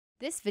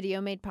This video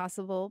made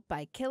possible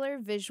by Killer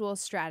Visual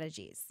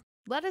Strategies.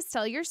 Let us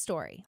tell your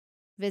story.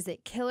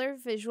 Visit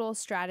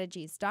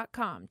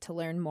killervisualstrategies.com to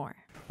learn more.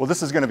 Well,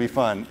 this is going to be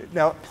fun.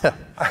 Now,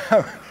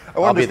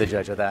 I'll be the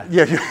judge of that.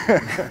 Yeah,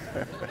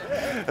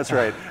 that's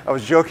right. I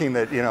was joking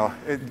that,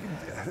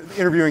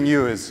 interviewing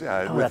you is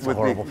that's a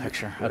horrible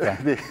picture. Okay.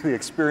 The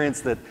experience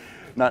that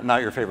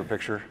not your favorite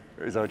picture.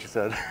 Is that what you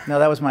said? No,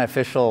 that was my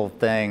official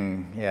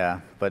thing.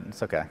 Yeah, but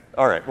it's okay.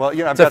 All right. Well,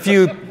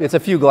 it's a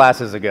few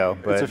glasses ago.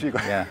 But it's a few.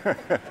 Yeah.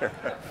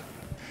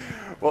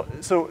 Well,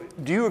 so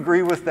do you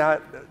agree with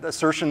that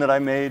assertion that I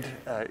made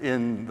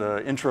in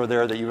the intro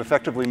there, that you've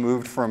effectively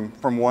moved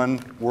from one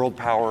world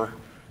power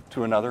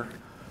to another?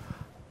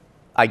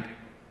 I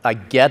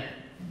get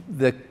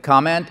the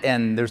comment,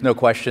 and there's no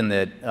question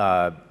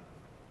that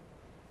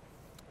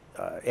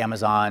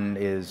Amazon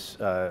is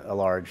a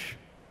large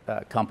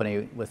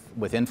company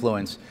with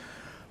influence,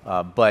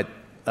 but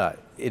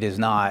it is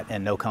not,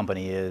 and no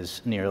company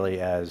is nearly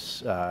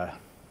as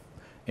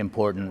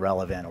important,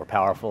 relevant, or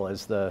powerful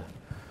as the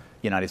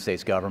United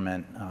States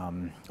government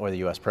or the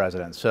U.S.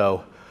 president.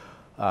 So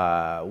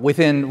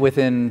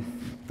within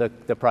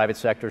the private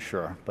sector,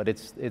 sure. But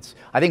it's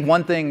I think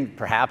one thing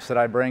perhaps that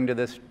I bring to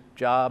this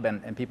job,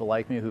 and people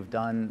like me who've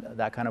done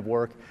that kind of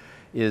work,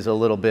 is a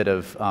little bit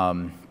of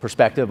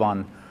perspective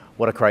on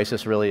what a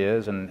crisis really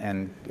is.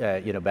 And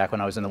back when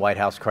I was in the White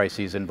House,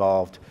 crises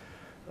involved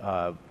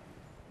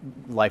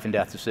life and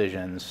death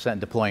decisions,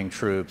 deploying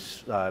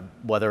troops,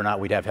 whether or not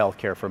we'd have health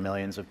care for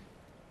millions of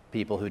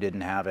people who didn't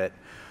have it,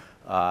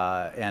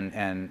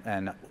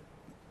 and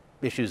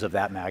issues of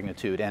that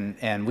magnitude.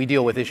 And we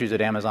deal with issues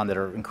at Amazon that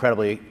are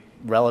incredibly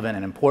relevant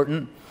and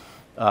important,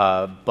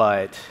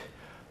 but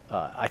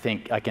I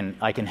think I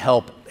can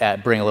help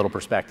bring a little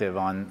perspective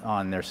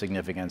on their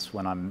significance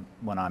when I'm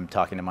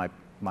talking to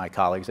my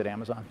colleagues at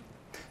Amazon.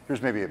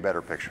 Here's maybe a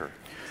better picture.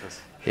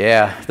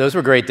 Yeah, those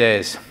were great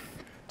days.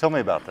 Tell me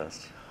about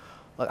this.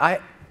 Look,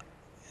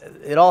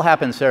 it all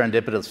happened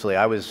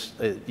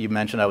serendipitously. You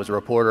mentioned I was a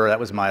reporter. That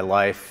was my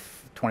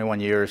life, 21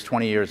 years,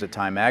 20 years at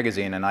Time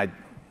Magazine, and I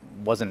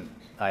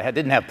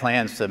didn't have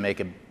plans to make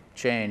a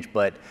change,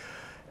 but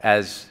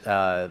as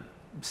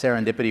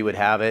serendipity would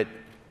have it,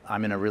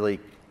 I'm in a really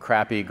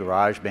crappy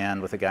garage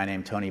band with a guy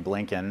named Tony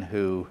Blinken,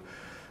 who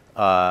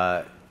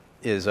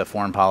is a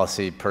foreign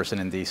policy person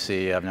in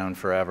DC I've known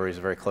forever. He's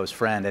a very close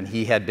friend, and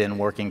he had been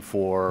working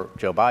for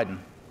Joe Biden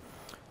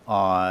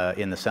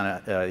in the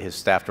Senate, his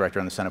staff director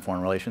on the Senate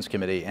Foreign Relations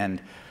Committee.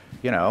 And,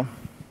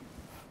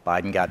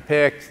 Biden got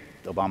picked,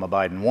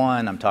 Obama-Biden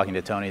won. I'm talking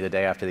to Tony the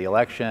day after the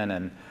election,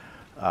 and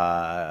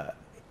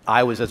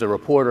I was, as a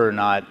reporter,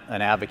 not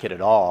an advocate at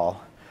all,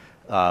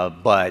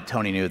 but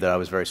Tony knew that I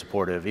was very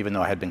supportive, even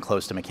though I had been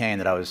close to McCain,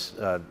 that I was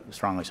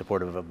strongly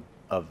supportive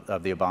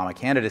of the Obama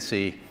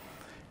candidacy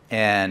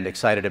and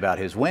excited about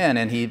his win.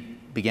 And he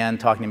began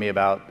talking to me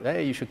about,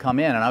 hey, you should come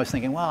in. And I was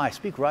thinking, well, I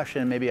speak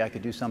Russian, maybe I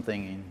could do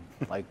something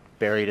like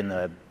buried in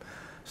the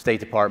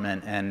State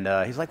Department. And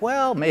he's like,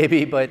 well,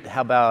 maybe, but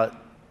how about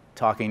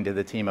talking to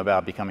the team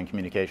about becoming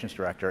communications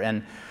director?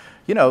 And,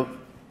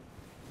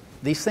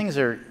 these things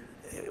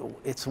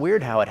it's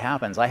weird how it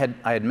happens. I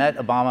had met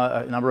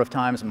Obama a number of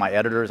times. My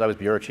editors, I was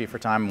bureau chief for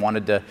Time,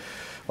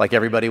 like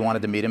everybody,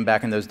 wanted to meet him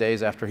back in those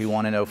days after he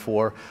won in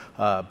 '04.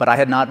 But I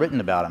had not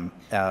written about him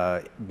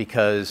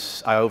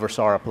because I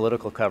oversaw our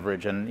political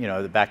coverage.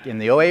 And back in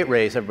the '08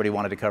 race, everybody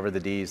wanted to cover the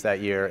Ds that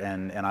year,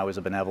 and I was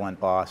a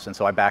benevolent boss, and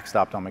so I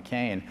backstopped on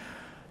McCain.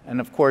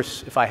 And of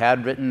course, if I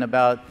had written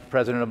about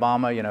President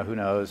Obama, who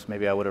knows,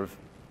 maybe I would have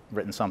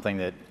written something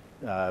that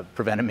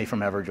prevented me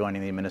from ever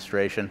joining the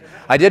administration.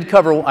 I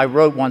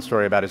wrote one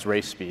story about his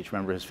race speech.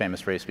 Remember his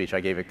famous race speech?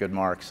 I gave it good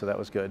marks, so that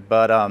was good.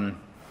 But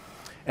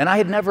and I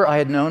had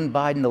known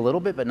Biden a little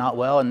bit, but not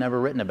well, and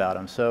never written about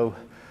him. So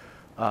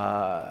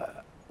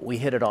we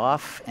hit it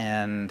off,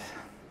 and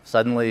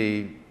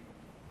suddenly,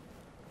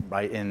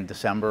 right in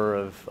December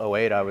of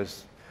 '08, I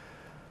was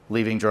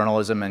leaving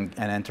journalism and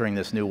entering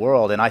this new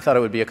world. And I thought it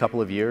would be a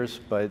couple of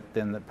years, but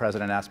then the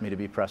president asked me to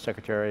be press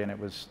secretary, and it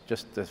was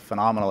just a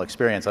phenomenal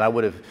experience. And I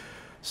would have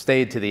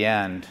stayed to the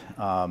end,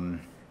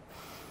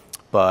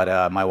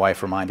 but my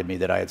wife reminded me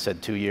that I had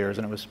said 2 years,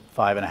 and it was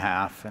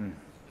 5.5, and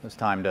it was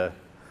time to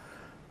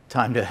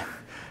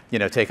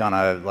take on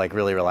a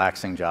really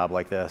relaxing job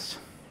like this.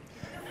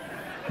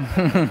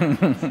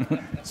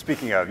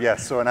 Speaking of,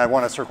 yes, and I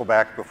want to circle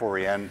back before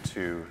we end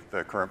to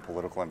the current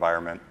political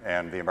environment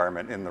and the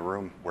environment in the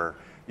room where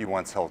you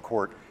once held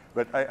court.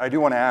 But I do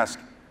want to ask,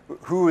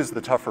 who is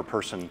the tougher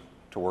person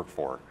to work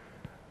for?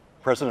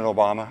 President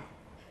Obama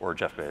or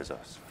Jeff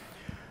Bezos?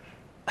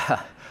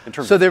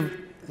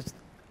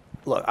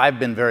 Look, I've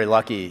been very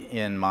lucky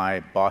in my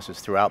bosses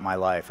throughout my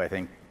life. I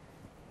think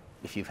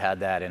if you've had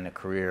that in a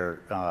career,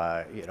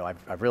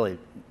 I've really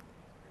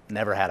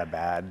never had a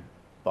bad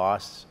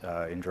boss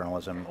in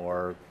journalism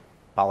or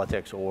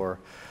politics or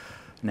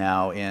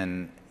now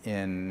in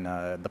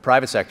the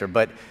private sector.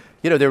 But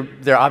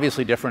they're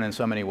obviously different in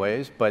so many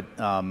ways, but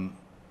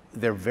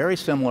they're very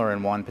similar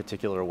in one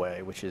particular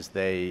way, which is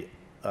they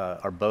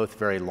are both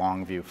very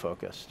long view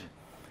focused.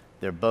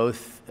 They're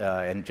both,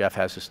 and Jeff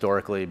has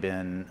historically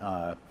been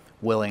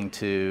willing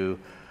to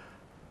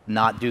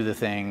not do the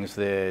things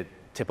that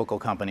typical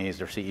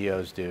companies or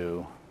CEOs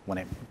do when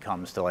it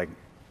comes to, like,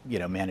 you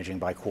know, managing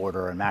by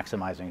quarter and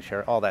maximizing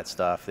share, all that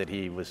stuff that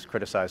he was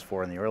criticized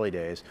for in the early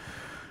days.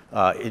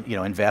 You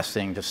know,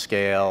 investing to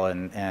scale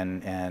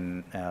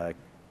and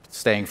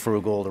staying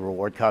frugal to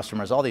reward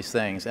customers, all these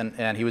things,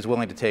 and he was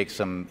willing to take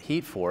some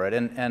heat for it.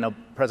 And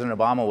President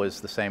Obama was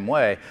the same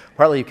way,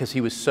 partly because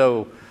he was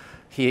so,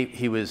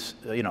 he was,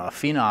 you know, a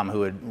phenom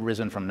who had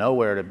risen from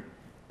nowhere to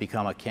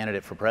become a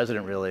candidate for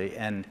president, really,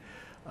 and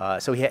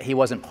so he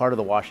wasn't part of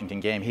the Washington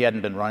game. He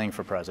hadn't been running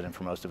for president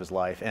for most of his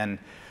life,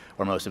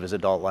 or most of his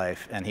adult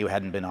life, and he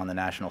hadn't been on the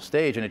national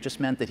stage, and it just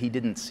meant that he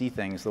didn't see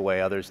things the way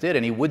others did,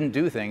 and he wouldn't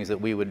do things that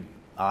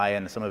I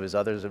and some of his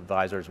other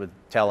advisors would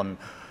tell him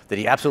that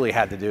he absolutely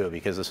had to do,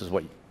 because this is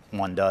what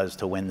one does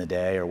to win the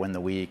day or win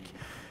the week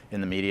in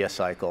the media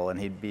cycle. And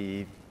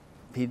he'd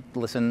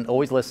listen,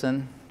 always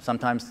listen,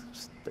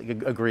 sometimes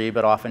agree,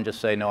 but often just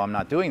say, no, I'm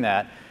not doing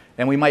that.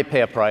 And we might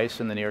pay a price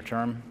in the near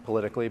term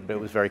politically, but it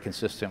was very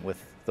consistent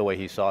with the way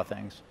he saw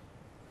things.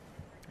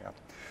 Yeah.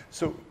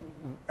 So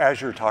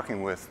as you're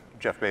talking with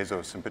Jeff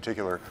Bezos in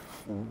particular,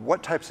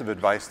 what types of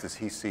advice does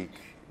he seek?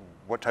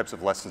 What types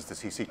of lessons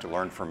does he seek to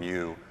learn from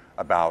you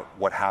about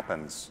what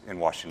happens in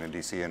Washington,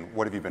 D.C., and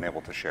what have you been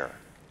able to share?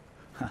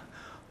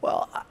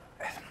 Well,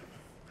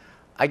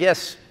 I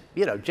guess,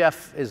 you know,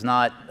 Jeff is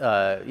not,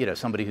 you know,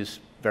 somebody who's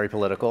very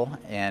political,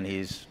 and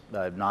he's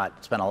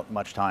not spent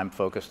much time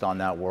focused on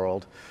that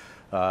world,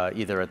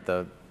 either at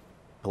the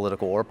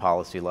political or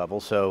policy level.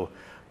 So,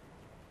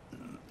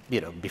 you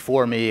know,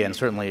 before me, and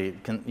certainly,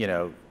 you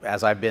know,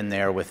 as I've been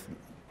there with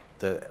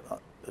the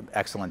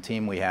excellent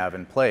team we have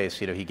in place,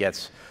 you know, he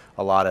gets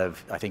a lot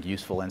of, I think,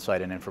 useful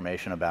insight and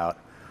information about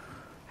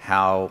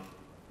how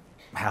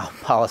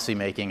policy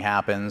making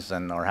happens,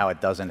 or how it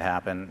doesn't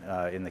happen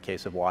in the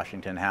case of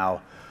Washington.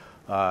 How,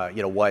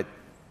 you know,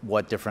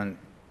 what different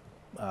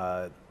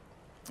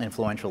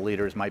influential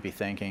leaders might be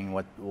thinking,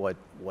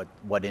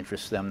 what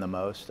interests them the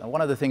most. And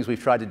one of the things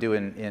we've tried to do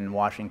in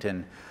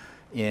Washington,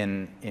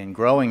 in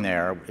growing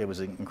there, it was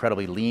an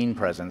incredibly lean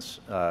presence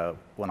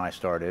when I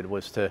started,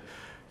 was to,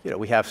 you know,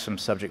 we have some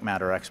subject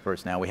matter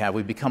experts now.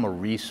 We've become a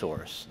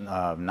resource,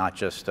 not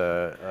just you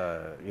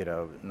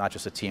know, not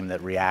just a team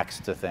that reacts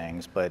to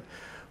things, but,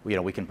 you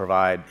know, we can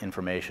provide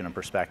information and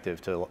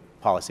perspective to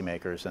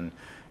policymakers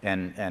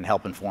and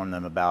help inform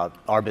them about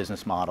our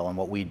business model and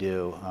what we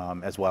do,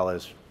 as well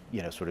as,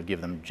 you know, sort of give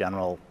them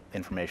general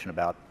information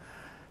about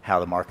how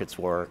the markets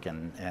work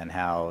and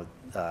how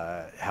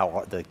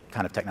the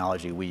kind of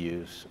technology we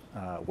use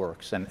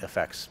works and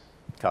affects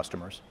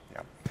customers.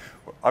 Yeah.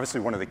 Well,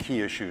 obviously, one of the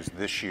key issues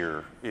this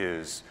year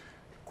is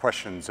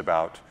questions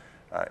about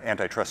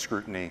antitrust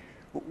scrutiny.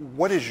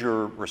 What is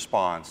your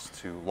response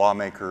to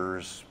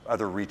lawmakers,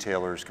 other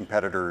retailers,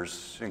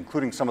 competitors,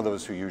 including some of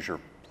those who use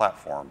your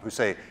platform, who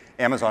say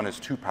Amazon is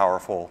too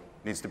powerful,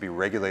 needs to be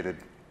regulated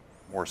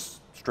more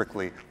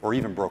strictly, or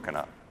even broken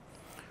up?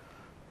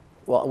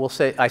 Well,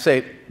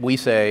 we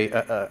say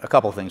a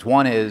couple of things.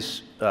 One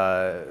is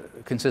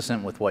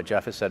consistent with what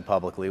Jeff has said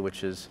publicly,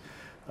 which is,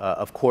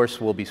 of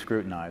course, we'll be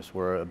scrutinized.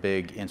 We're a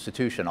big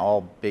institution.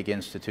 All big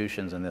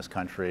institutions in this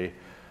country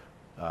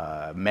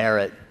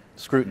merit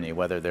scrutiny,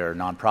 whether they're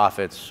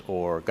nonprofits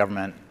or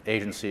government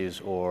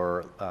agencies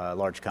or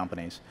large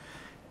companies.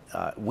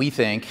 We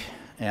think,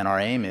 and our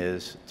aim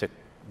is,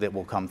 that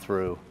we'll come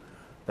through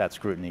that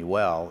scrutiny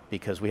well,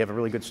 because we have a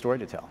really good story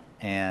to tell.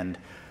 And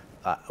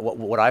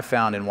what I've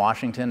found in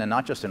Washington, and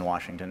not just in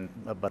Washington,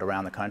 but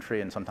around the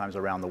country and sometimes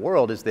around the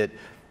world, is that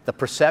the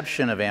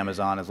perception of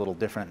Amazon is a little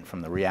different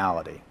from the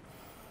reality.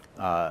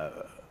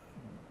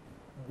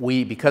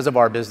 Because of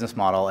our business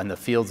model and the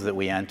fields that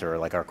we enter,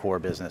 like our core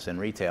business in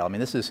retail, I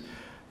mean, this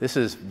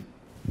is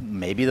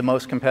maybe the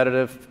most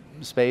competitive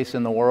space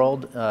in the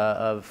world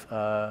of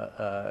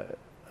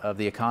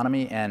the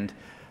economy, and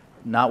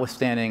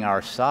notwithstanding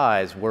our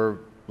size, we're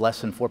less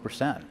than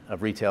 4%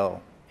 of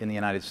retail in the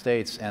United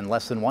States and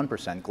less than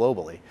 1%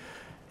 globally.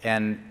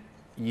 And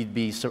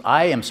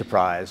I am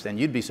surprised, and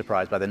you'd be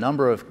surprised by the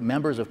number of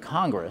members of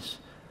Congress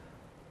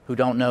who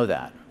don't know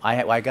that.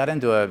 I got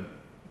into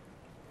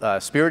a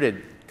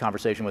spirited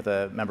conversation with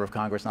a member of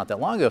Congress not that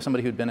long ago,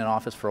 somebody who'd been in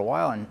office for a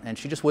while, and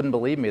she just wouldn't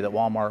believe me that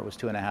Walmart was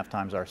 2.5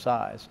 times our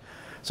size.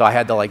 So I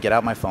had to, like, get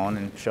out my phone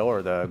and show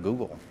her the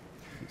Google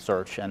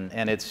search, and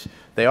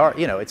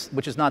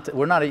which is not,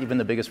 we're not even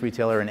the biggest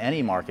retailer in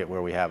any market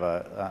where we have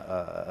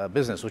a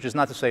business, which is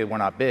not to say we're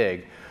not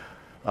big.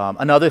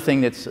 Another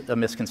thing that's a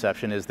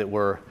misconception is that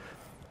we're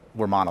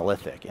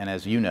monolithic, and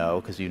as you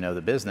know, because you know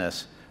the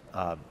business,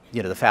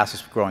 you know, the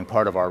fastest growing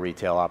part of our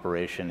retail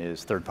operation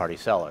is third-party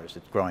sellers.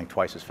 It's growing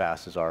twice as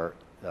fast as our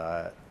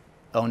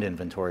owned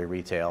inventory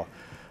retail,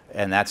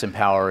 and that's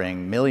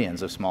empowering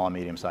millions of small and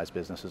medium-sized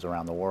businesses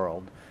around the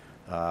world.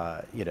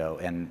 You know,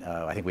 and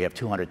I think we have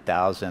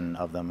 200,000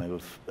 of them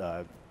who've,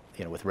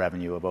 you know, with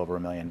revenue of over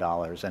 $1 million,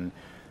 and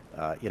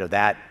you know,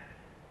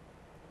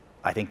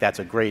 I think that's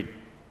a great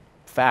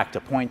fact to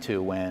point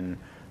to when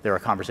there are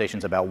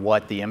conversations about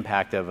what the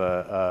impact of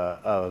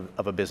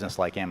a business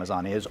like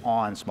Amazon is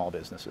on small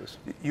businesses.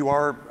 You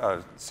are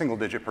a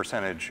single-digit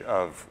percentage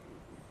of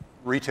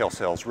retail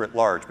sales writ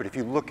large, but if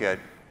you look at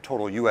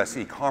total US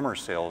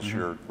e-commerce sales,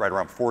 you're right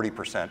around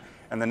 40%.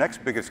 And the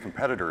next biggest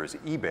competitor is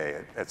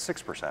eBay at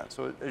 6%.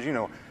 So as you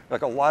know,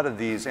 like a lot of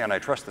these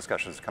antitrust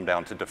discussions come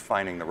down to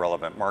defining the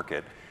relevant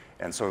market.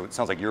 And so it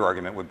sounds like your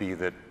argument would be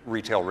that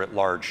retail writ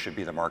large should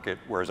be the market,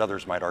 whereas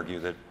others might argue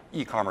that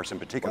e-commerce in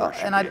particular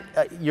should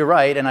be. You're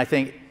right, and I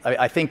think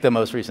the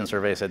most recent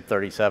survey said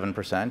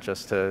 37%,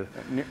 just to,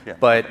 yeah.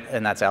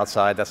 And that's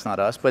outside, that's not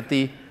us. But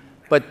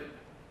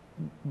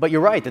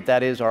you're right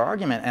that is our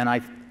argument,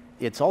 and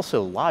it's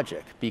also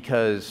logic,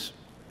 because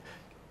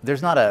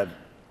there's not a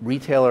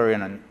retailer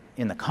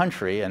in the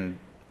country and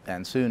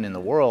soon in the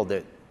world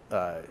that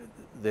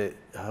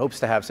hopes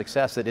to have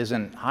success that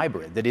isn't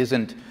hybrid, that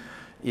isn't.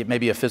 It may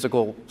be a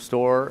physical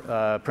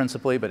store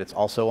principally, but it's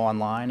also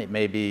online. It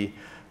may be,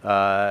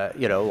 some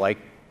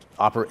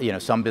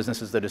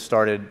businesses that have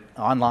started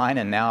online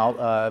and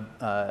now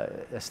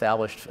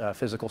established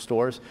physical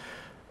stores.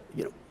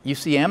 You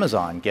see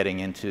Amazon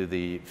getting into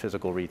the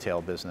physical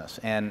retail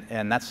business,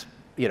 and that's,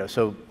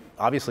 so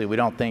obviously we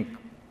don't think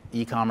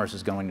e-commerce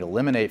is going to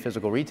eliminate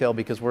physical retail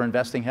because we're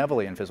investing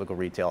heavily in physical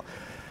retail.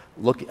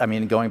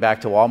 Going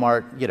back to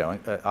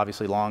Walmart,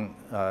 obviously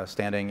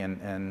long-standing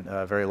and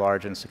very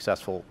large and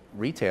successful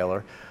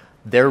retailer,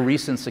 their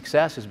recent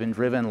success has been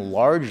driven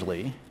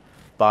largely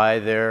by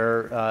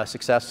their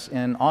success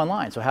in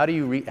online. So how do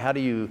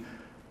you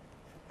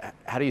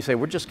say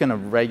we're just going to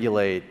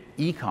regulate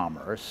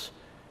e-commerce,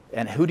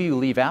 and who do you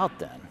leave out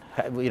then?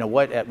 Do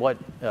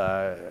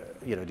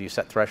you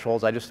set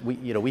thresholds?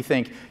 We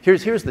think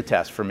here's the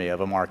test for me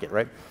of a market,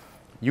 right?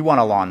 You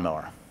want a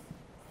lawnmower.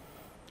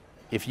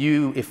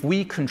 If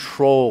we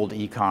controlled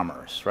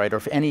e-commerce, right, or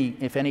if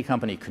any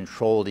company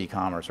controlled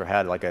e-commerce or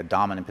had like a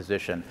dominant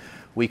position,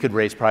 we could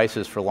raise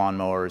prices for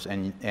lawnmowers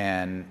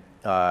and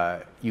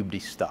you'd be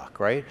stuck,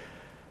 right?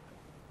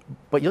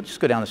 But you'll just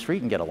go down the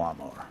street and get a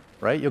lawnmower,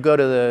 right? You'll go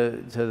to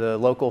the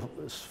local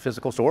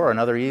physical store or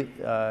another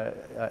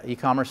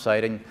e-commerce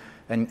site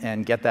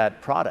and get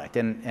that product.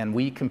 And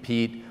we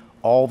compete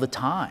all the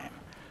time,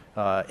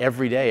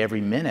 every day,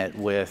 every minute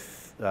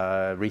with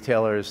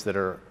retailers that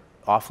are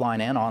offline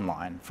and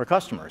online for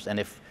customers. And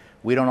if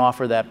we don't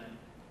offer that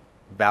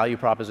value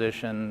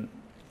proposition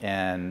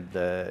and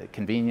the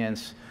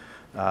convenience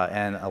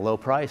and a low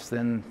price,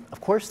 then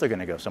of course they're going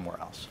to go somewhere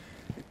else.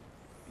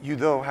 You,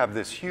 though, have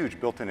this huge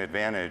built-in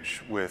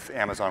advantage with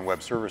Amazon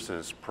Web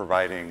Services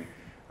providing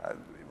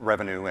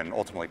revenue and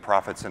ultimately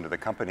profits into the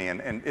company.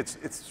 And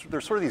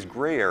there's sort of these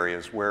gray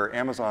areas where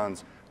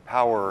Amazon's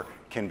power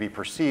can be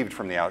perceived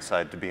from the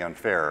outside to be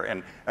unfair.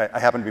 And I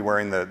happen to be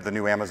wearing the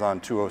new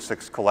Amazon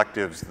 206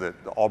 collectives that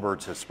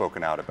Allbirds has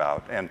spoken out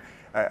about, and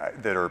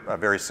that are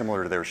very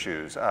similar to their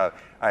shoes.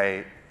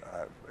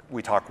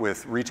 We talk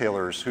with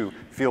retailers who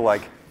feel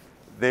like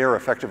they are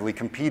effectively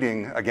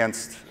competing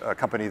against a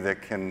company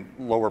that can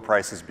lower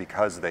prices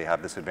because they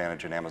have this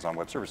advantage in Amazon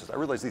Web Services. I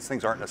realize these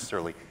things aren't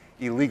necessarily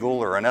illegal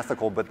or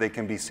unethical, but they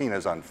can be seen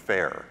as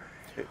unfair.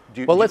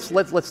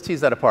 Let's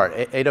tease that apart.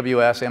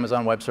 AWS,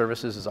 Amazon Web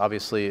Services, is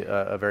obviously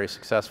a very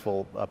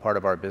successful part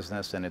of our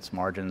business, and its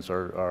margins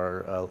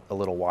are a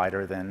little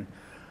wider than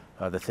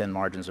the thin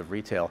margins of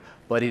retail.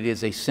 But it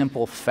is a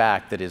simple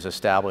fact that is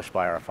established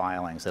by our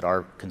filings that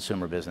our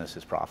consumer business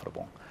is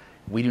profitable.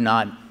 We do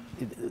not.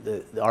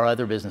 Our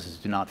other businesses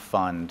do not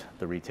fund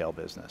the retail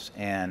business,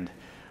 and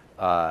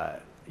the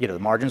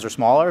margins are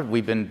smaller.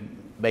 We've been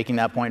making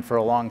that point for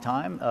a long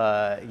time.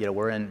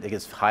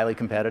 It's highly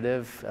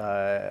competitive,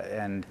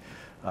 and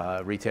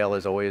retail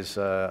is always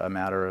a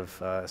matter of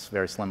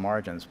very slim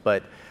margins.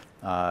 But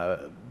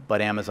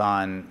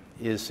Amazon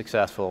is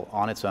successful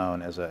on its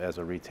own as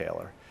a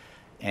retailer,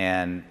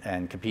 and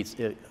competes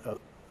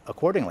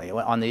accordingly.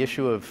 On the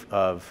issue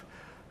of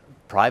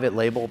private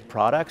label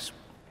products,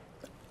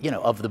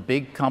 of the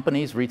big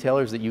companies,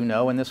 retailers that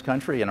in this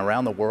country and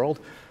around the world,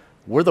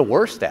 we're the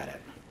worst at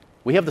it.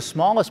 We have the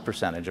smallest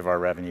percentage of our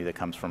revenue that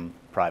comes from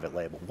private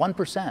label,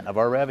 1% of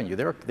our revenue.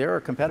 There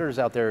are competitors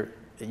out there,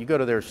 you go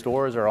to their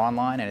stores or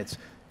online, and it's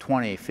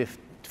 20,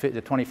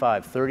 50,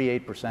 25,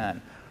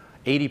 38%,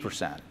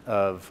 80%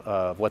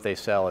 of what they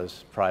sell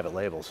is private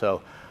label.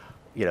 So,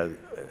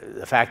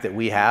 the fact that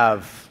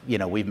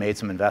we've made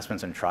some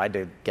investments and tried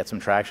to get some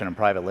traction in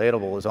private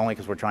label is only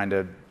because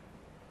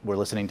we're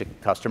listening to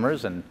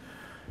customers and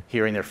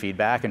hearing their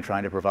feedback and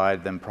trying to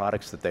provide them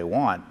products that they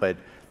want. But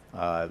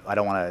I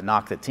don't want to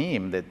knock the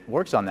team that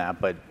works on that,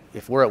 but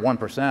if we're at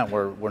 1%,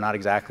 we're not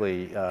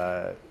exactly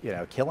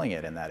killing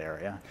it in that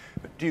area.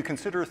 Do you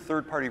consider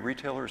third-party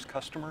retailers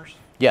customers?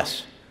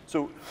 Yes.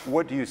 So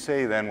what do you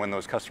say then when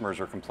those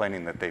customers are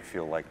complaining that they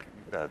feel like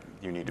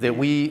you need to that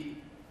we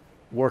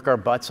work our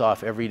butts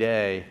off every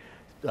day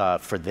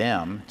for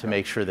them to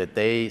make sure that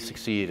they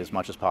succeed as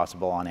much as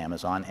possible on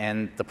Amazon,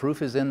 and the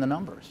proof is in the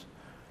numbers.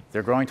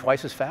 They're growing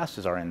twice as fast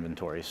as our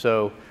inventory.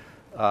 So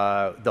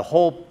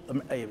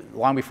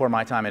long before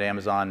my time at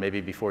Amazon,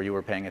 maybe before you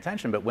were paying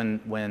attention, but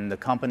when the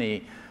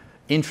company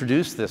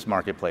introduced this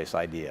marketplace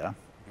idea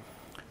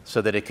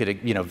so that it could,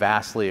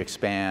 vastly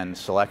expand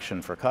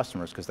selection for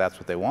customers, because that's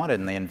what they wanted.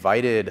 And they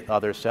invited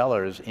other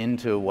sellers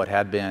into what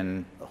had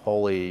been a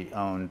wholly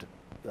owned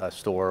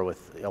store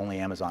with only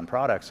Amazon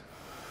products.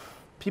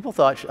 People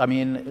thought,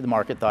 the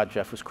market thought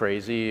Jeff was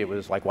crazy. It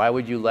was like, why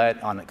would you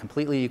let, on a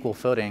completely equal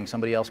footing,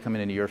 somebody else come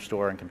into your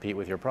store and compete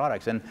with your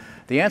products? And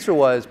the answer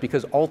was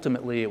because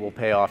ultimately it will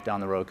pay off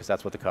down the road, because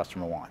that's what the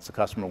customer wants. The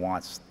customer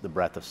wants the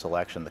breadth of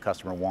selection. The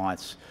customer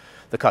wants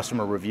the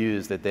customer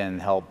reviews that then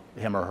help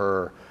him or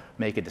her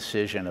make a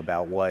decision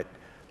about what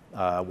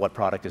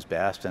product is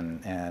best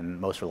and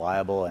most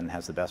reliable and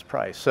has the best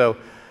price. So,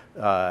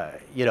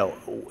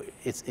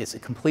 it's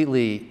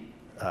completely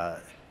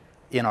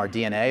in our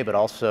DNA, but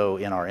also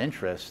in our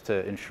interest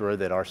to ensure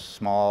that our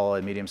small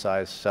and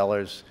medium-sized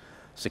sellers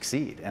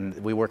succeed. And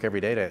we work every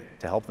day to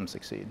help them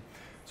succeed.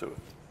 So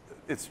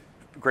it's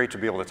great to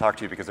be able to talk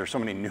to you, because there's so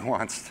many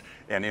nuanced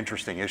and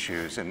interesting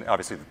issues. And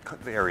obviously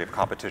the area of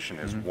competition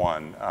is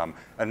one.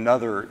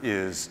 Another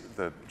is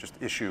the just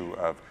issue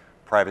of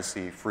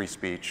privacy, free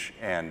speech,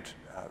 and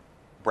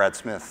Brad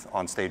Smith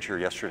on stage here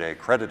yesterday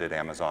credited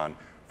Amazon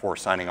for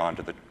signing on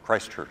to the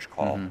Christchurch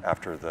call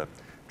after the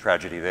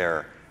tragedy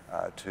there.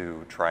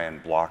 To try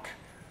and block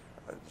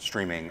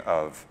streaming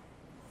of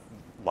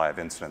live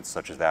incidents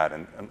such as that.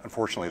 And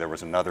unfortunately, there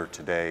was another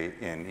today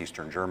in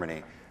Eastern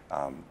Germany,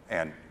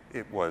 and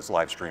it was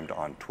live streamed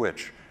on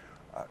Twitch.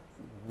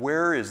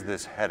 Where is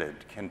this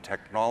headed? Can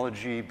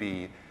technology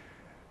be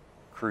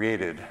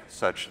created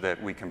such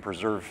that we can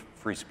preserve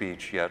free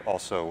speech, yet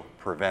also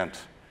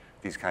prevent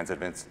these kinds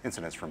of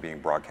incidents from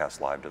being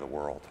broadcast live to the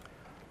world?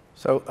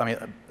 So,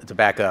 to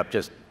back up,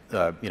 just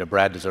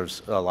Brad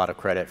deserves a lot of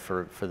credit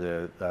for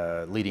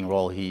the leading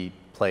role he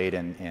played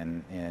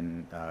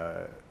in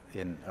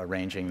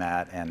arranging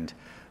that, and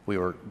we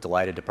were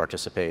delighted to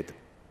participate.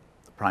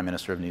 The Prime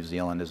Minister of New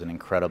Zealand is an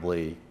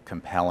incredibly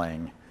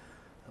compelling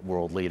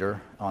world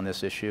leader on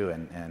this issue,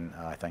 and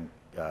I think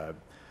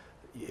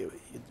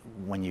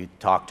when you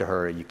talk to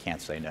her, you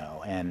can't say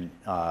no. And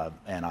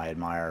I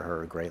admire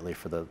her greatly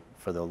for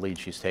the lead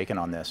she's taken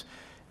on this.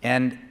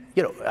 And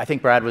I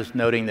think Brad was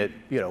noting that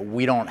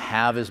we're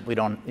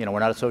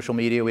not a social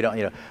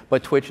media,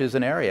 but Twitch is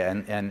an area,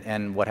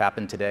 and what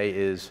happened today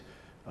is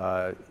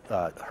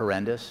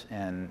horrendous,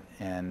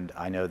 and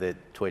I know that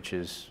Twitch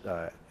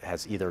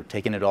has either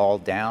taken it all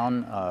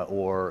down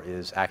or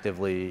is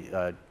actively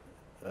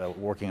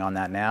working on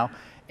that now,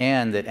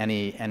 and that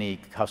any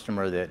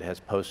customer that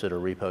has posted or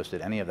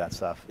reposted any of that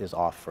stuff is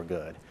off for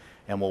good,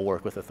 and we'll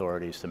work with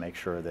authorities to make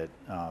sure that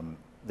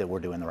that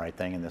we're doing the right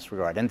thing in this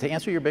regard. And to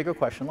answer your bigger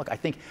question, look, I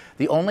think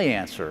the only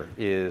answer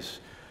is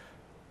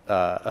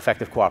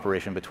effective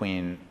cooperation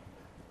between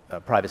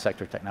private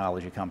sector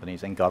technology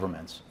companies and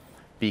governments,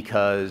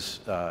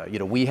 because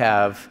we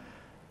have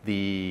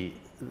the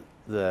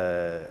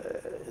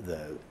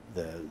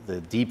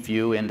deep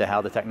view into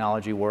how the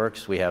technology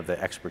works. We have the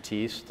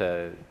expertise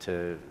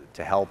to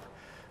help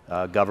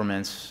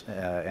governments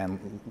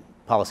and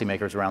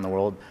policymakers around the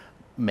world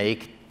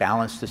make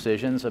balanced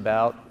decisions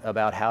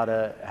about how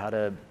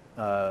to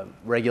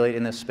regulate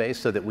in this space,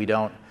 so that we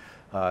don't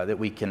that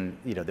we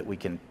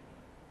can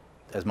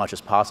as much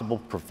as possible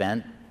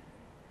prevent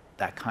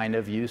that kind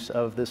of use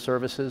of the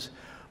services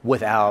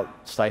without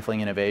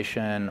stifling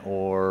innovation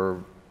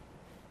or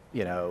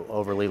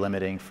overly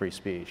limiting free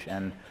speech.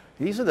 And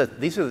these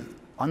are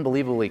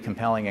unbelievably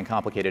compelling and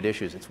complicated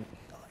issues. It's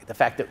the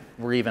fact that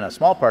we're even a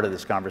small part of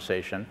this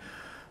conversation,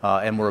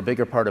 and we're a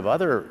bigger part of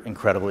other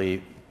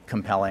incredibly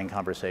compelling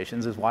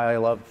conversations, is why I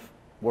love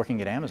working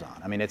at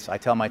Amazon. I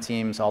tell my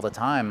teams all the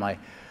time,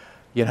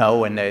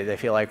 when they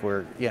feel like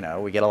we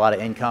get a lot of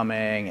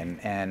incoming,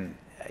 and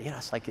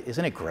it's like,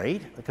 isn't it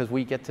great? Because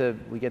we get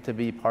to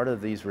be part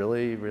of these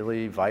really,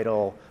 really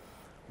vital,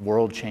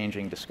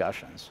 world-changing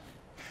discussions.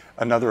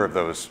 Another of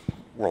those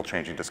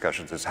world-changing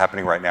discussions is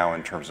happening right now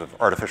in terms of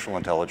artificial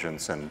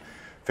intelligence and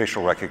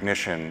facial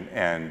recognition,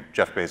 and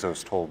Jeff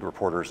Bezos told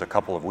reporters a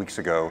couple of weeks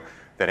ago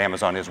that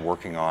Amazon is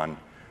working on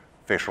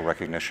facial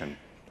recognition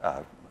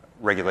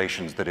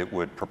regulations that it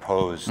would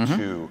propose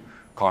to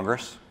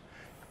Congress.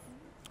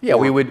 Yeah,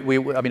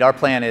 our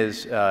plan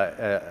is,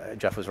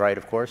 Jeff was right,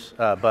 of course,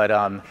 but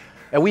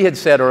and we had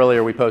said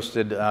earlier, we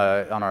posted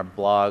on our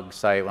blog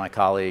site, my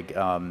colleague,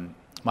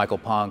 Michael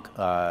Punk,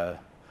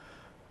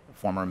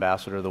 former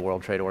ambassador of the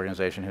World Trade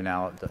Organization, who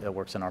now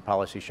works in our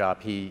policy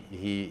shop,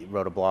 he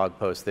wrote a blog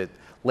post that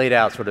laid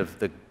out sort of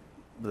the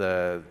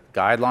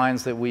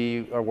guidelines that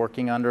we are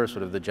working under,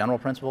 sort of the general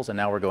principles, and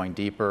now we're going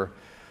deeper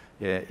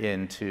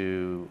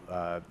into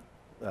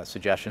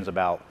suggestions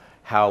about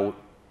how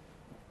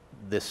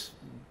this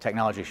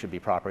technology should be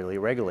properly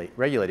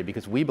regulated,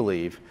 because we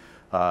believe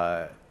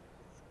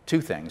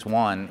two things.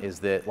 One is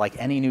that, like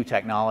any new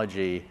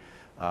technology,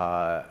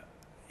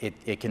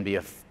 it can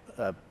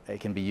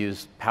be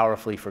used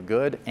powerfully for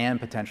good and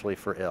potentially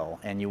for ill,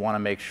 and you want to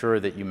make sure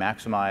that you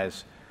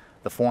maximize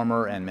the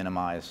former and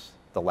minimize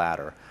the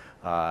latter.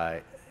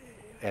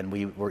 And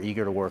we're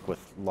eager to work with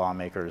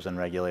lawmakers and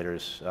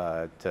regulators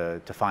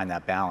to find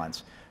that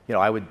balance.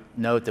 I would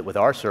note that with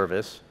our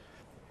service,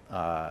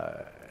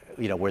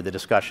 where the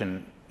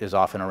discussion is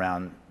often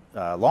around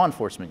law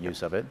enforcement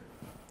use of it,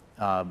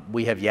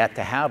 we have yet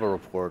to have a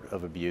report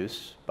of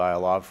abuse by a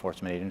law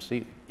enforcement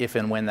agency. If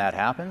and when that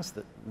happens,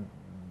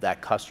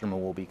 that customer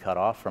will be cut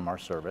off from our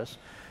service.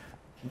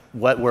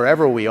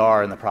 Wherever we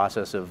are in the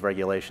process of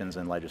regulations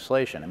and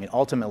legislation, I mean,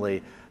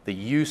 ultimately, the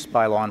use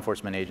by law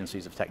enforcement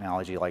agencies of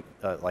technology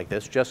like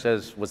this, just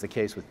as was the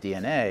case with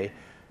DNA,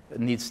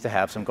 needs to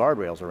have some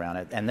guardrails around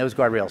it. And those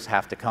guardrails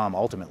have to come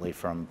ultimately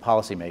from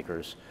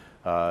policymakers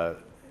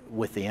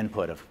with the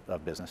input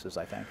of businesses,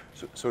 I think.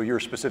 So your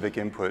specific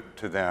input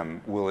to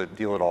them, will it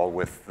deal at all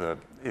with the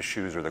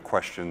issues or the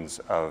questions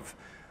of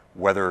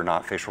whether or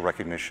not facial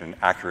recognition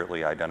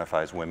accurately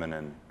identifies women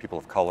and people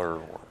of color?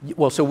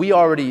 Well, so we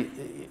already,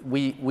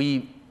 when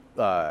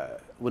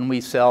we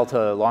sell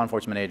to law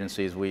enforcement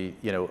agencies,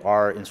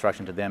 our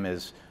instruction to them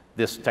is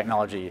this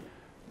technology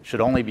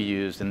should only be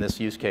used in this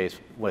use case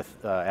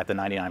at the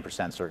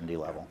 99% certainty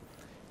level.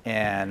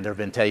 And there have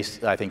been,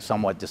 I think,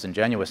 somewhat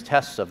disingenuous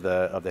tests of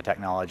the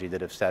technology that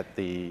have set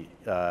the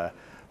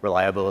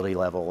reliability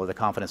level or the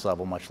confidence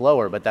level much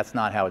lower, but that's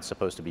not how it's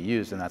supposed to be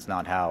used, and that's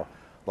not how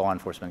law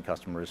enforcement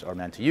customers are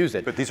meant to use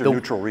it. But these are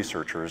neutral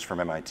researchers from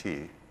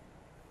MIT.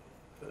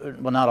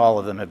 Well, not all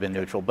of them have been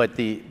neutral, but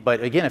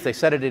again, if they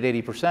set it at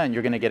 80%,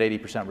 you're going to get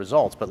 80%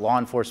 results. But law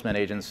enforcement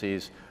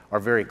agencies are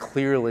very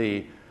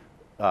clearly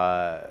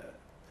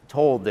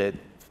told that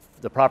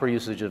the proper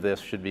usage of this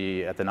should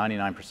be at the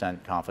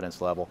 99%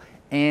 confidence level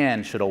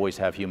and should always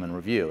have human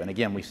review. And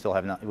again,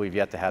 we've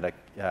yet to have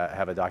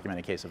a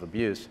documented case of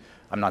abuse.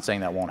 I'm not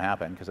saying that won't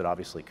happen, because it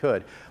obviously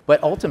could.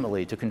 But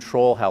ultimately, to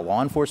control how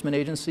law enforcement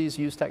agencies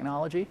use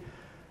technology,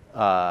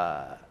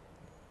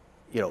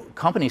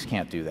 companies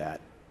can't do that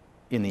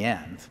in the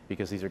end,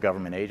 because these are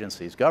government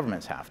agencies.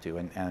 Governments have to,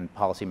 and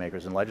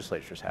policymakers and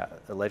legislators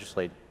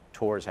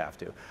have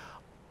to.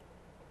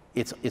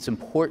 It's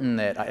important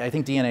that, I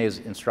think DNA is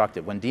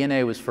instructive. When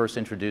DNA was first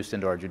introduced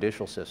into our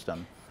judicial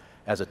system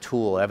as a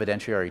tool,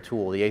 evidentiary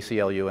tool, the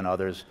ACLU and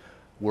others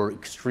were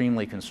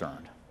extremely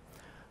concerned.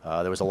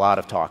 There was a lot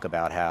of talk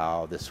about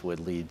how this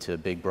would lead to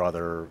big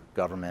brother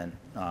government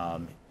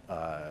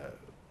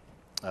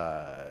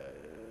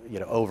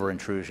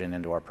over-intrusion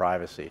into our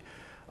privacy.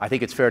 I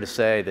think it's fair to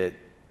say that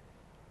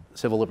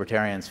civil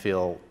libertarians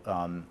feel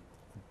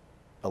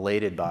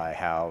elated by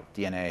how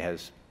DNA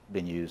has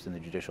been used in the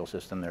judicial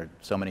system. There are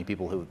so many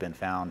people who have been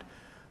found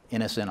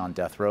innocent on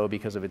death row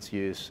because of its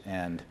use,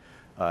 and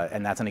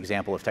that's an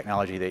example of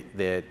technology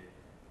that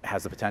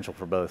has the potential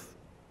for both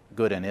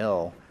good and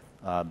ill,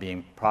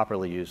 being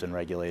properly used and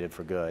regulated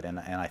for good. And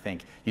I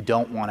think you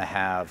don't want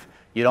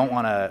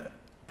to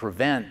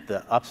prevent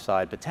the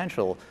upside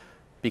potential,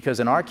 because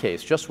in our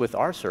case, just with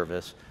our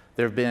service,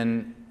 there have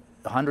been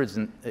hundreds,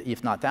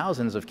 if not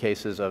thousands, of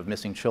cases of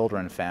missing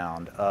children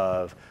found,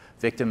 of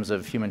victims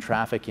of human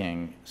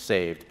trafficking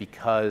saved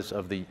because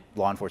of the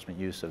law enforcement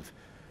use of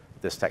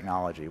this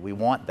technology. We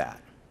want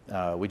that.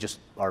 We just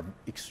are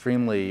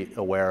extremely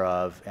aware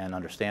of and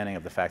understanding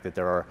of the fact that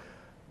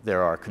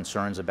there are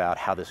concerns about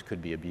how this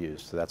could be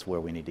abused. So that's where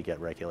we need to get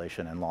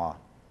regulation and law.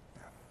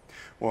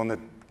 Well, in the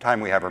time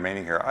we have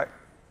remaining here,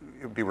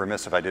 it would be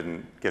remiss if I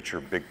didn't get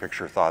your big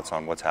picture thoughts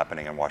on what's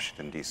happening in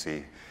Washington,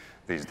 D.C.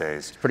 these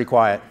days. It's pretty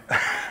quiet.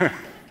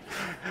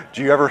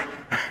 Do you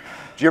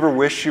ever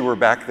wish you were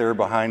back there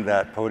behind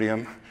that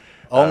podium?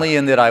 Only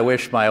in that I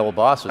wish my old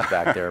boss was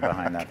back there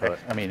behind that podium.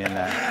 I mean, in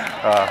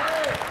that.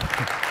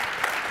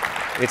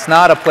 It's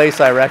not a place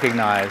I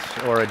recognize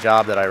or a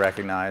job that I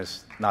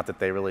recognize. Not that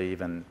they really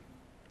even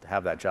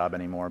have that job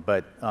anymore,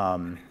 but.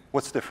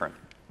 What's different?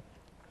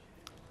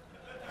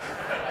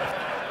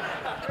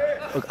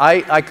 Look,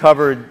 I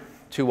covered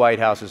two White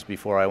Houses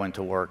before I went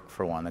to work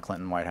for one, the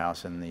Clinton White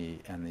House and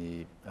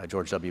the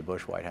George W.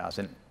 Bush White House.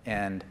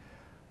 And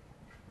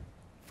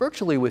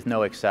virtually with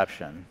no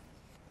exception,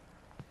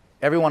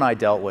 everyone I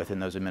dealt with in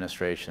those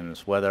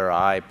administrations, whether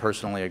I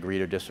personally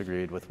agreed or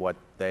disagreed with what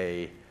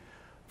they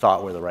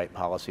thought were the right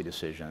policy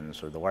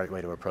decisions or the right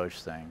way to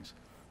approach things,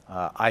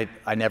 I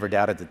never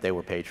doubted that they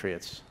were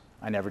patriots.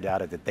 I never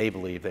doubted that they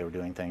believed they were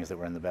doing things that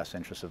were in the best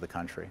interest of the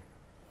country.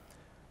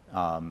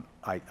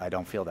 I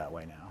don't feel that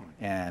way now.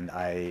 And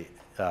I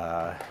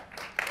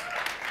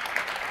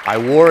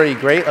worry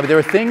great. I mean, there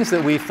are things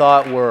that we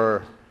thought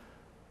were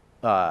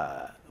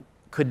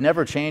could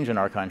never change in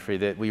our country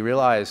that we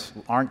realize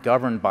aren't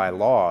governed by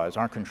laws,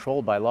 aren't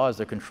controlled by laws.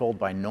 They're controlled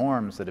by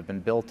norms that have been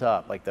built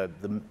up, like the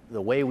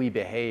way we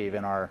behave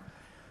in our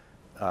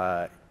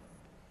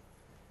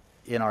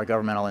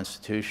governmental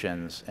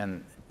institutions,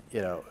 and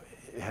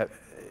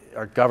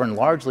are governed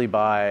largely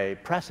by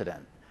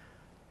precedent.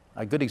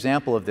 A good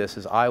example of this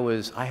is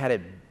I had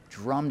it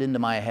drummed into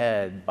my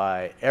head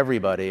by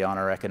everybody on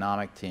our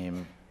economic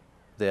team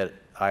that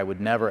I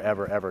would never,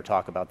 ever, ever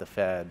talk about the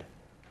Fed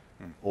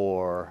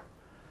or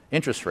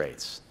interest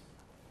rates.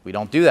 We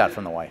don't do that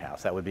from the White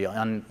House. That would be,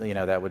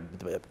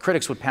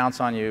 critics would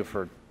pounce on you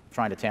for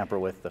trying to tamper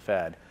with the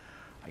Fed.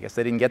 I guess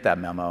they didn't get that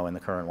memo in the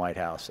current White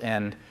House.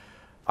 And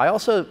I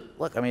also,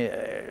 look, I mean,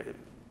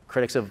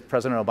 critics of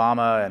President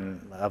Obama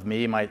and of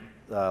me might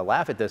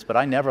laugh at this, but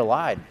I never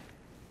lied.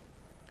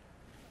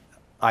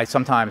 I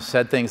sometimes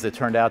said things that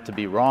turned out to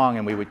be wrong,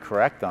 and we would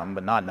correct them,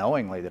 but not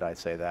knowingly did I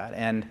say that.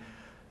 And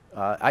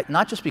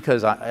not just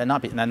because,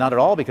 not at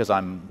all because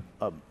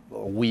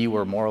we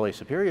were morally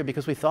superior,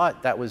 because we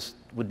thought that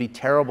would be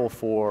terrible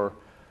for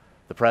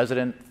the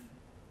president,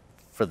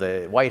 for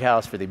the White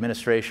House, for the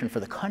administration, for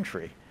the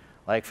country,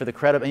 like for the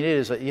credit. I mean,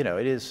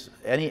 it is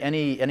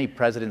any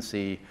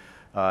presidency,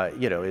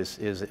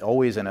 is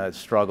always in a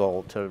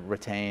struggle to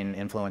retain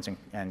influence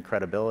and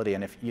credibility.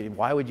 And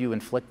why would you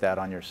inflict that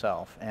on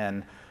yourself?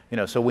 And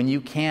so when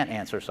you can't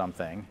answer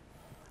something,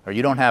 or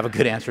you don't have a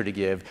good answer to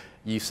give,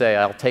 you say,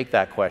 I'll take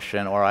that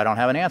question, or I don't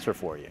have an answer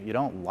for you. You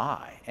don't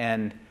lie.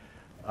 And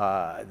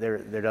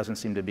there doesn't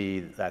seem to be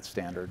that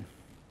standard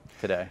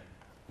today.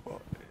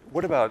 Well,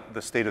 what about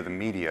the state of the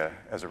media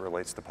as it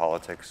relates to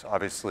politics?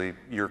 Obviously,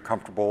 you're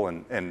comfortable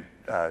and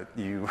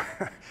you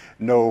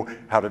know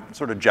how to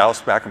sort of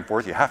joust back and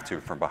forth. You have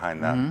to from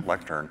behind that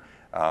lectern.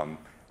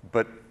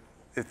 But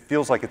it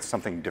feels like it's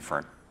something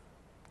different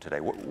today.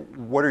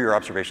 What are your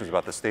observations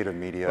about the state of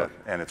media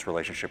and its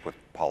relationship with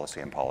policy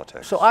and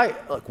politics? So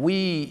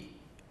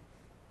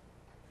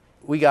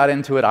we got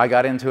into it, I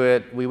got into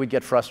it, we would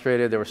get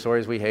frustrated, there were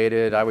stories we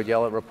hated, I would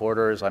yell at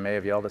reporters, I may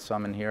have yelled at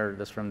some in here,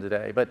 this room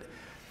today, but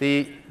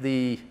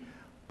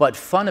but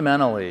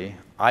fundamentally,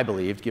 I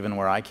believed, given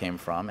where I came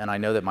from, and I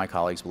know that my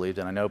colleagues believed,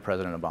 and I know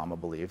President Obama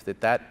believed,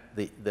 that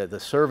the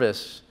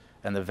service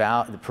and the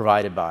value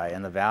provided by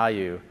and the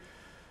value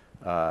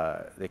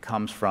that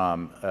comes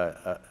from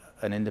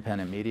an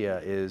independent media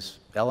is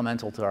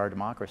elemental to our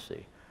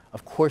democracy.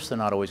 Of course they're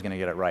not always going to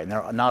get it right, and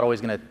they're not always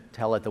going to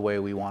tell it the way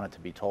we want it to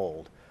be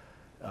told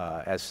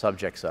as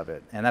subjects of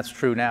it. And that's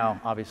true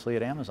now, obviously,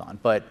 at Amazon.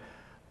 But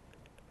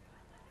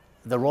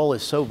the role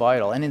is so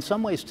vital. And in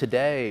some ways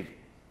today,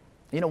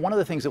 one of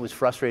the things that was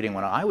frustrating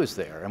when I was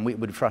there, and we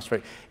would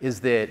frustrate, is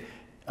that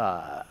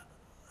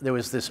there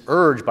was this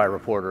urge by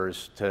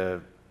reporters to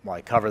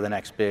cover the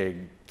next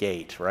big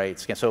gate, right?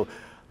 So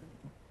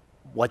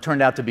what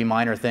turned out to be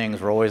minor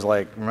things were always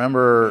like,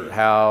 remember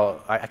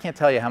how, I can't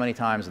tell you how many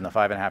times in the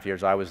 5.5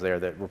 years I was there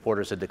that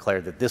reporters had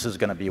declared that this is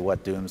going to be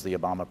what dooms the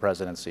Obama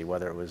presidency,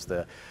 whether it was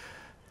the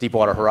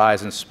Deepwater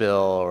Horizon spill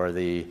or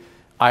the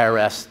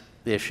IRS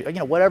issue,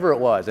 whatever it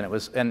was, and it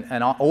was,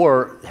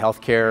 or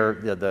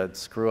healthcare, the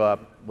screw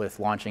up with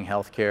launching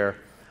healthcare.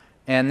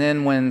 And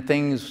then when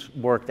things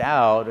worked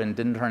out and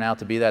didn't turn out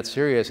to be that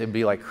serious, it'd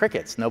be like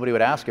crickets. Nobody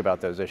would ask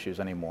about those issues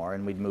anymore,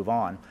 and we'd move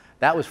on.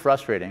 That was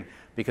frustrating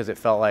because it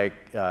felt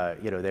like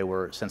they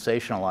were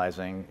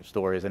sensationalizing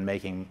stories and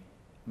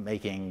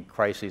making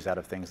crises out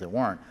of things that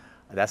weren't.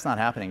 That's not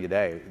happening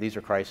today. These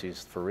are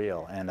crises for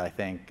real, and I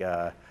think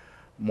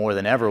more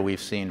than ever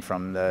we've seen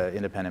from the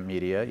independent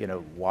media,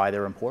 why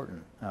they're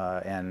important.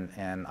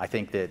 And I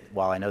think that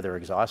while I know they're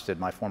exhausted,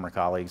 my former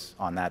colleagues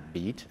on that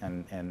beat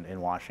and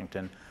in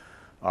Washington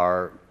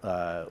are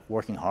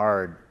working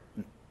hard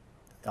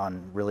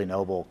on really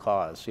noble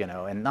cause,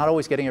 and not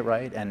always getting it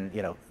right, and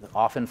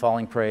often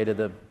falling prey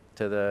to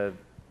the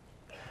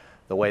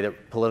way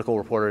that political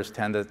reporters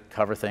tend to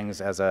cover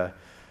things as a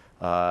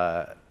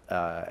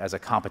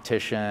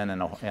competition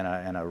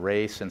and a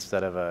race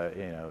instead of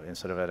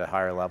at a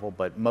higher level.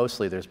 But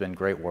mostly there's been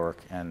great work,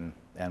 and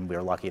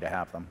we're lucky to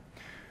have them.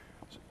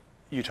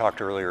 You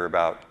talked earlier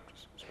about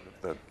sort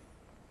of the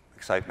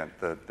excitement,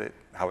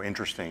 how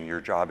interesting your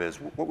job is.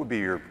 What would be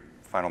your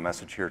final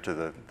message here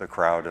to the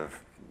crowd of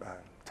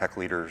tech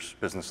leaders,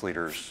 business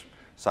leaders,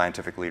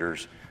 scientific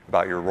leaders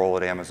about your role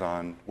at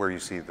Amazon, where you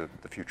see the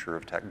future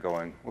of tech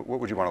going? What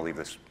would you want to leave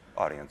this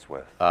audience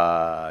with?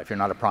 If you're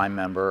not a Prime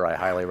member, I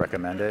highly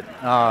recommend it.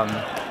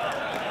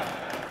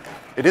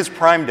 It is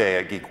Prime Day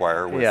at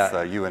GeekWire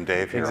with you and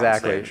Dave here on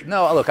stage.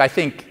 No, look, I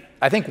think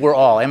we're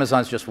all,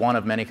 Amazon's just one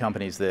of many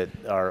companies that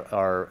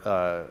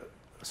are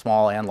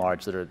small and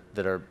large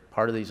that are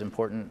part of these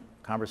important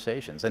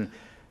conversations. And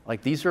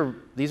these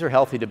are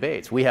healthy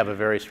debates. We have a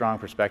very strong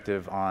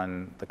perspective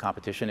on the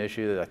competition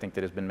issue that I think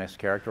that has been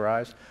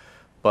mischaracterized,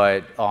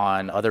 but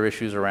on other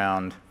issues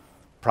around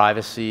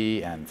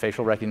privacy and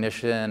facial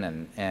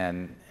recognition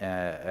and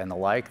the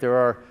like,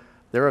 there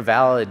are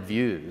valid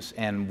views,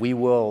 and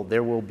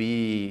there will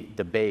be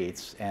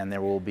debates, and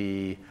there will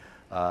be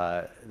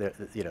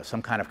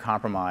some kind of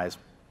compromise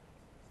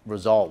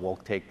result will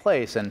take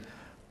place, and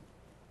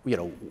we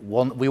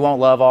won't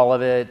love all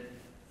of it.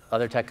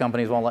 Other tech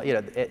companies won't love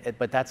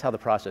but that's how the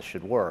process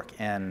should work.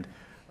 And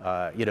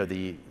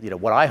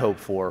what I hope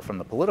for from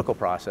the political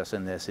process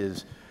in this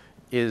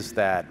is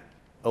that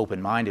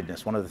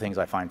open-mindedness. One of the things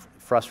I find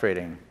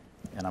frustrating,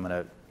 and I'm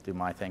going to do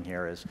my thing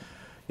here, is,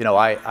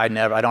 I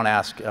don't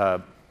ask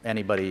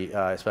anybody,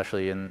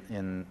 especially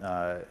in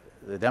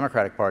the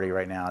Democratic Party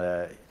right now,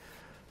 to,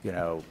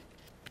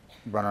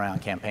 run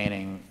around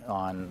campaigning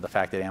on the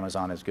fact that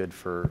Amazon is good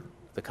for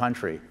the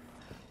country,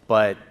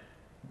 but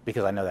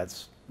because I know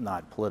that's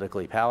not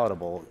politically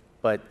palatable.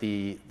 But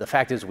the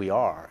fact is we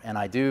are, and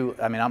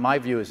my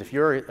view is if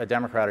you're a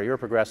Democrat or you're a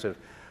progressive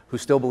who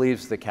still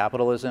believes that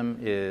capitalism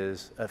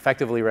is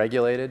effectively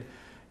regulated,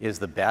 is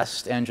the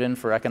best engine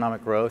for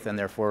economic growth and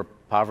therefore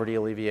poverty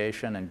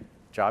alleviation and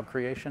job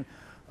creation,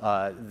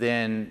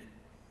 then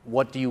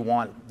what do you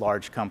want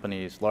large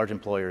companies, large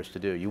employers to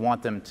do? You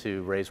want them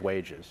to raise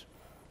wages.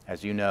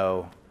 As you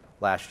know,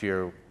 last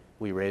year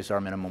we raised our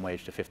minimum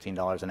wage to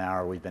 $15 an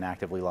hour. We've been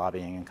actively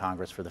lobbying in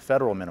Congress for the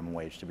federal minimum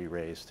wage to be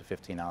raised to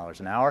 $15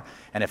 an hour.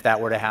 And if that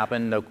were to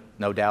happen,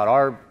 no doubt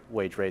our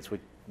wage rates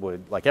would,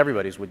 like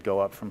everybody's, would go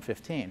up from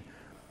 15.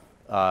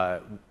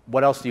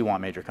 What else do you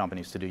want major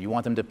companies to do? You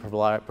want them to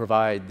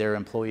provide their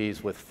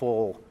employees with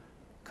full,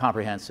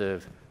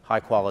 comprehensive,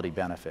 high-quality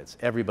benefits.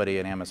 Everybody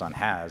at Amazon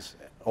has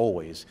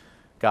always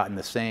gotten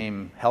the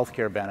same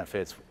healthcare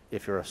benefits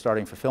if you're a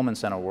starting fulfillment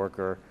center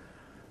worker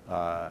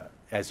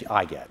as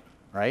I get,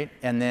 right?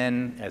 And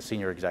then, as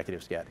senior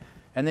executives get.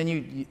 And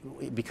then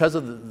because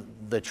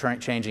of the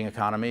changing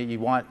economy, you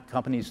want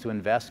companies to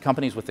invest,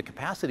 companies with the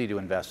capacity to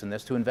invest in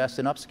this, to invest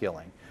in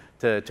upskilling,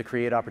 to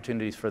create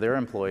opportunities for their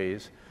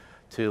employees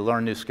to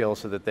learn new skills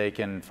so that they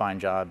can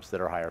find jobs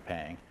that are higher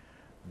paying.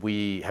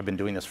 We have been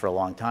doing this for a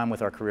long time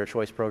with our Career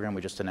Choice program.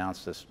 We just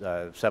announced this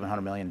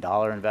 $700 million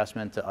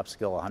investment to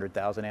upskill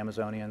 100,000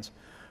 Amazonians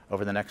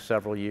over the next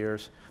several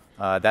years.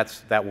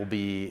 That will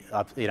be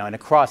up, and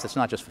across, it's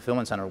not just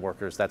fulfillment center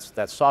workers,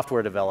 that's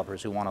software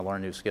developers who want to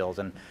learn new skills.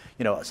 And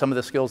some of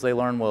the skills they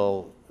learn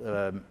will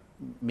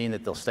mean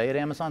that they'll stay at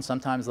Amazon.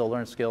 Sometimes they'll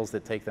learn skills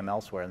that take them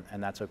elsewhere,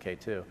 and that's okay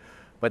too.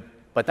 But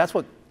that's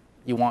what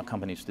you want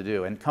companies to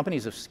do. And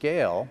companies of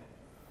scale,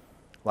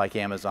 like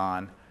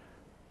Amazon,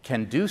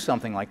 can do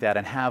something like that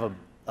and have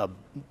a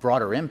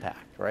broader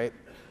impact, right?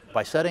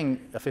 By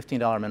setting a $15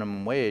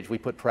 minimum wage, we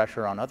put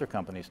pressure on other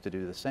companies to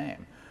do the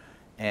same.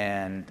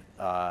 And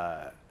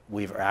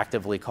we've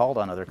actively called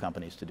on other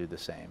companies to do the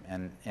same.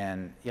 And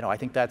I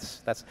think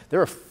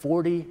there are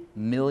 40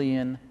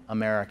 million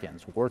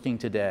Americans working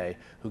today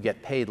who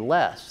get paid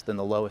less than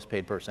the lowest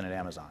paid person at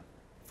Amazon.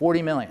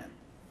 40 million.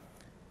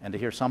 And to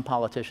hear some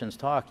politicians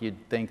talk,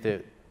 you'd think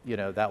that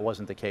that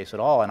wasn't the case at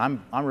all. And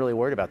I'm really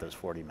worried about those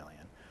 40 million,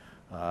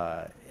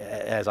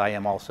 as I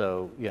am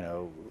also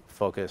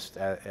focused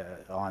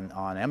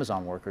on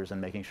Amazon workers and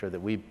making sure that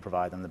we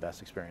provide them the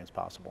best experience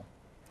possible.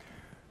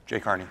 Jay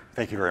Carney,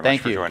 thank you very much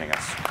for joining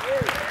us.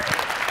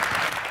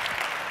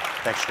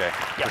 Thanks, Jay.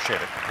 Yep.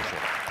 Appreciate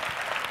it.